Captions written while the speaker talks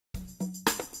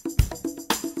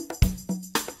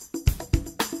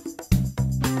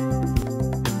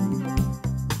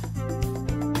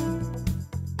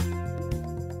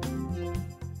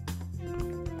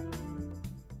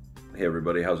Hey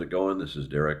everybody, how's it going? This is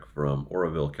Derek from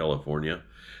Oroville, California.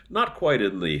 Not quite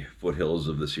in the foothills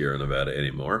of the Sierra Nevada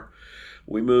anymore.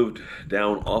 We moved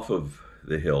down off of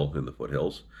the hill in the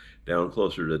foothills, down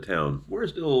closer to town. We're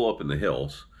still up in the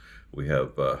hills. We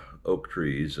have oak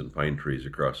trees and pine trees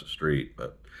across the street,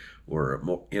 but we're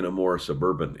in a more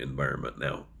suburban environment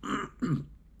now.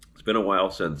 It's been a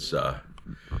while since I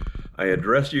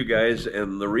addressed you guys,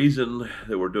 and the reason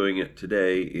that we're doing it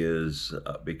today is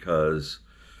because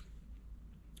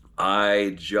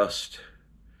I just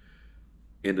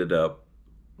ended up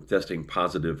testing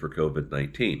positive for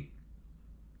COVID-19.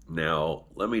 Now,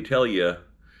 let me tell you,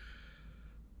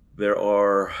 there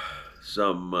are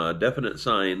some definite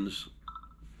signs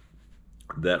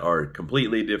that are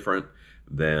completely different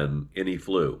than any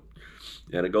flu.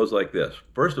 And it goes like this.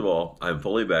 First of all, I'm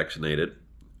fully vaccinated.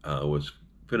 Was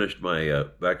finished my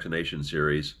vaccination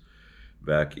series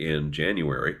back in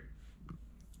January.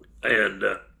 And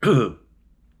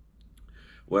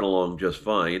went along just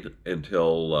fine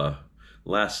until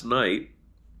last night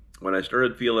when I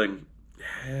started feeling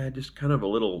just kind of a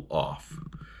little off,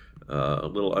 a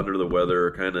little under the weather,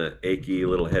 kind of achy, a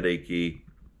little headachy.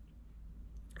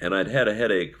 And I'd had a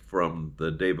headache from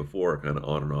the day before, kind of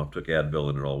on and off, took Advil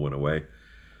and it all went away.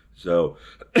 So,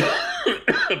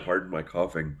 pardon my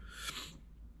coughing.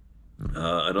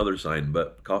 Another sign,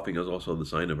 but coughing is also the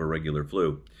sign of a regular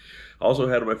flu. Also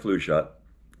had my flu shot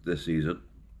this season.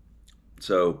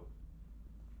 So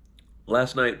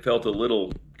last night felt a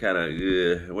little kind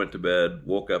of, went to bed,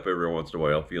 woke up every once in a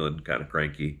while feeling kind of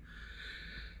cranky.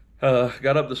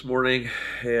 Got up this morning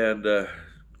and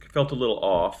felt a little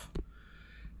off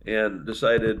and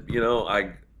decided, the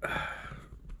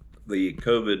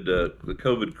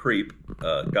COVID creep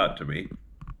got to me.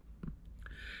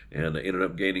 And I ended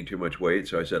up gaining too much weight,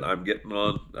 so I said, I'm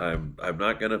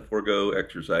not going to forego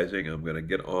exercising. I'm going to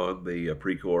get on the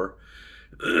Precor.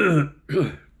 And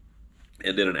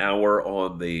did an hour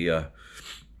on the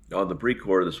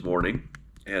Precor this morning.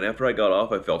 And after I got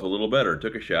off, I felt a little better.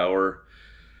 Took a shower,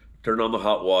 turned on the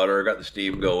hot water, got the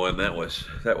steam going. That was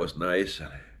nice.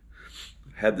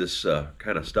 Had this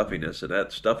kind of stuffiness, and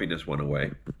that stuffiness went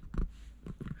away.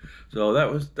 So that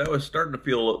was starting to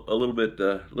feel a little bit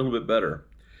better.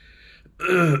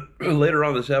 Later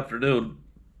on this afternoon,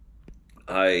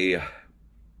 I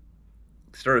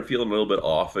started feeling a little bit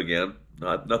off again.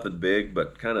 Nothing big,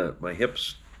 but kind of my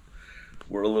hips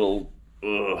were a little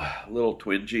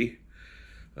twingy.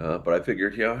 But I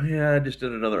figured, I just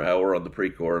did another hour on the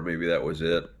Precor. Maybe that was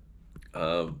it.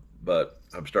 But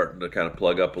I'm starting to kind of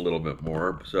plug up a little bit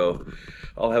more. So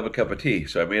I'll have a cup of tea.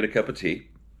 So I made a cup of tea,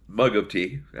 mug of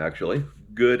tea, actually.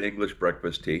 Good English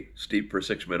breakfast tea, steeped for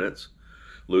 6 minutes,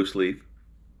 loose leaf.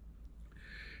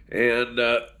 And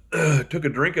took a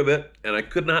drink of it, and I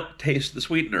could not taste the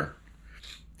sweetener.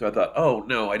 So I thought, oh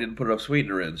no, I didn't put enough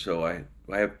sweetener in. So I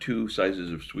have 2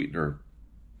 sizes of sweetener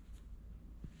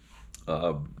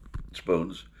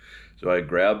spoons. So I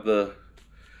grabbed I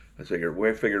figured,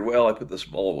 well, I put the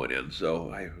small one in.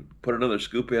 So I put another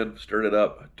scoop in, stirred it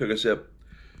up, took a sip,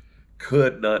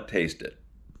 could not taste it.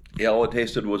 Yeah, all it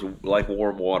tasted was like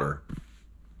warm water.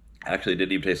 Actually, it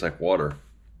didn't even taste like water.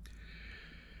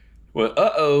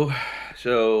 Well,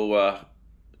 so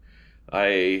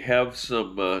I have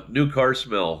some new car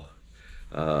smell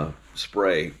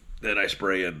spray that I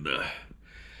spray in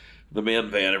the man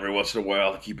van every once in a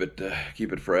while to keep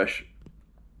it fresh.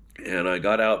 And I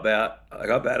got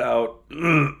that out,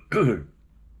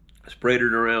 sprayed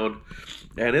it around,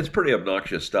 and it's pretty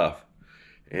obnoxious stuff.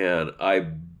 And I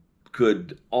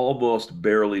could almost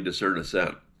barely discern a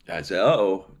scent. I said,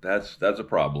 that's a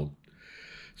problem.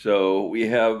 So we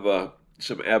have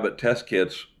some Abbott test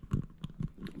kits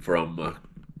from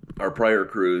our prior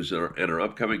cruise and our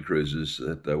upcoming cruises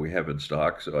that we have in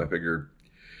stock. So I figured,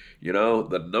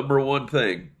 the number one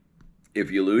thing,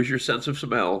 if you lose your sense of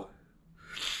smell,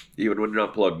 even when you're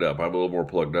not plugged up, I'm a little more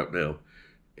plugged up now,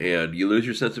 and you lose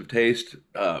your sense of taste,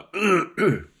 that's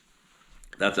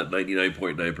a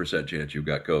 99.9% chance you've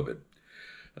got COVID.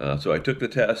 So I took the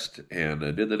test and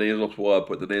did the nasal swab,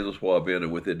 put the nasal swab in,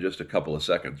 and within just a couple of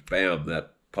seconds, bam,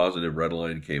 that positive red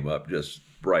line came up, just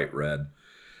bright red.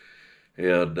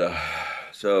 And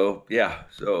so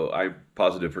I'm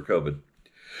positive for COVID.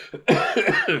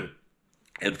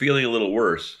 And feeling a little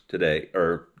worse today,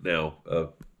 or now, a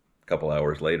couple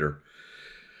hours later.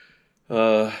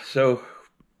 So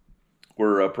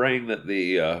we're praying that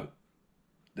the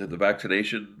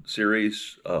vaccination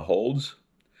series holds.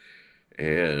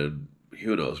 And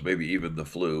who knows, maybe even the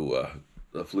flu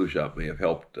shot may have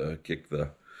helped kick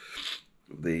the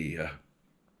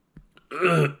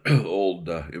old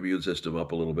immune system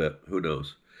up a little bit. Who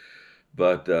knows?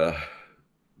 But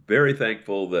very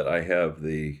thankful that I have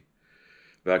the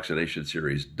vaccination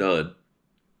series done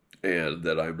and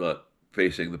that I'm not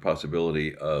facing the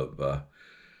possibility of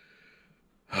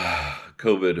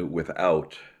COVID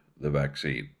without the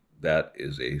vaccine. That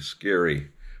is a scary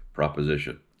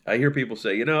proposition. I hear people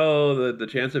say, the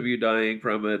chance of you dying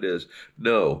from it is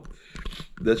no.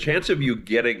 The chance of you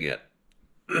getting it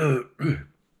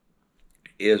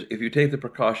is, if you take the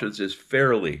precautions, is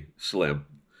fairly slim.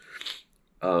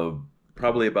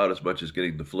 Probably about as much as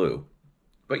getting the flu.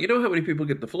 But you know how many people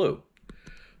get the flu?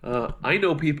 I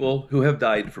know people who have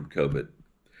died from COVID.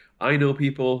 I know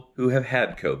people who have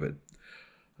had COVID.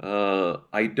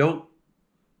 I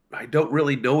don't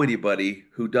really know anybody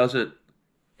who doesn't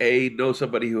know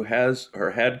somebody who has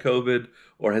or had COVID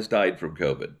or has died from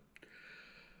COVID.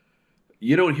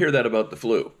 You don't hear that about the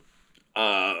flu.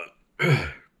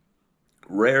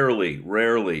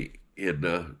 Rarely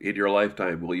in your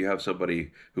lifetime will you have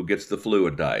somebody who gets the flu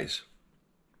and dies.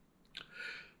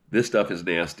 This stuff is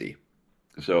nasty.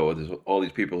 So there's all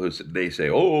these people who say,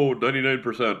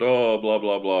 99%, blah,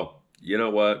 blah, blah. You know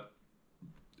what?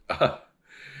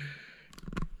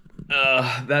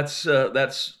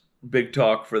 That's big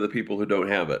talk for the people who don't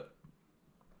have it.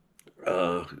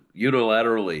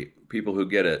 Unilaterally, people who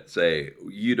get it say,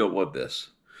 you don't want this.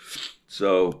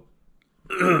 So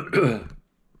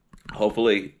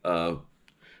hopefully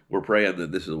we're praying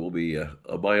that this will be a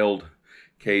mild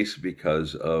case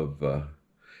because of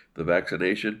the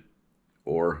vaccination,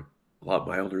 or a lot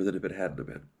milder than if it hadn't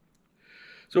been.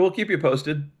 So we'll keep you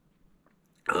posted.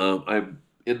 I'm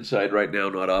inside right now,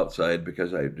 not outside,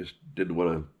 because I just didn't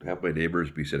want to have my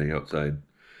neighbors be sitting outside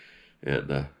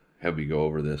and have me go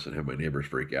over this and have my neighbors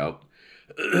freak out.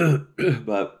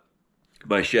 But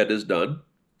my shed is done.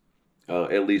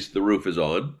 At least the roof is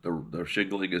on. The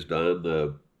shingling is done.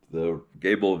 The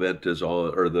gable vent is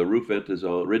on, or the roof vent is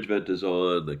on. Ridge vent is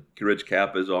on. The ridge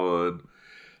cap is on.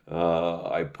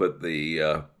 I put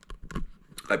the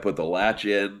latch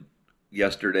in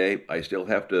yesterday. I still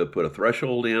have to put a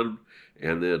threshold in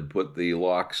and then put the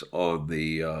locks on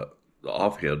the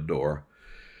offhand door.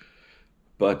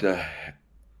 But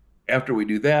after we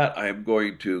do that, I'm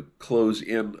going to close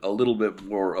in a little bit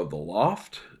more of the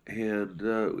loft, and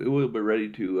we'll be ready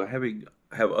to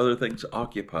have other things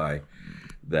occupy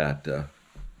that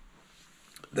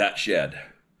shed.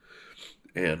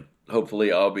 And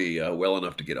hopefully I'll be well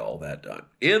enough to get all that done.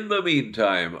 In the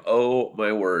meantime, oh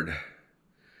my word,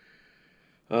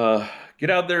 get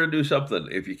out there and do something.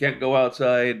 If you can't go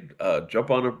outside,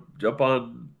 jump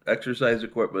on exercise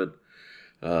equipment.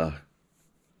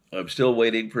 I'm still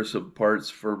waiting for some parts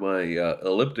for my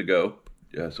Elliptigo,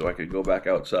 so I can go back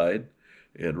outside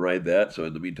and ride that. So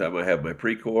in the meantime, I have my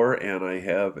Precor and I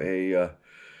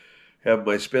have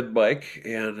my spin bike,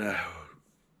 and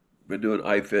been doing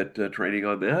iFit training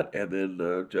on that, and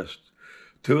then just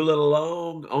tooling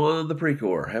along on the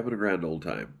Precor, having a grand old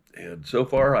time. And so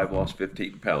far, I've lost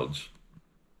 15 pounds.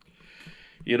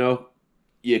 You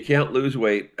can't lose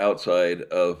weight outside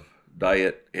of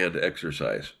diet and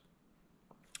exercise.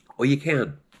 Well, you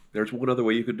can. There's one other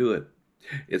way you can do it.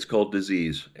 It's called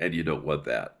disease, and you don't want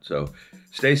that. So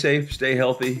stay safe, stay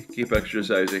healthy, keep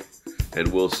exercising, and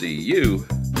we'll see you,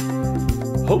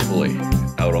 hopefully,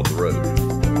 out on the road.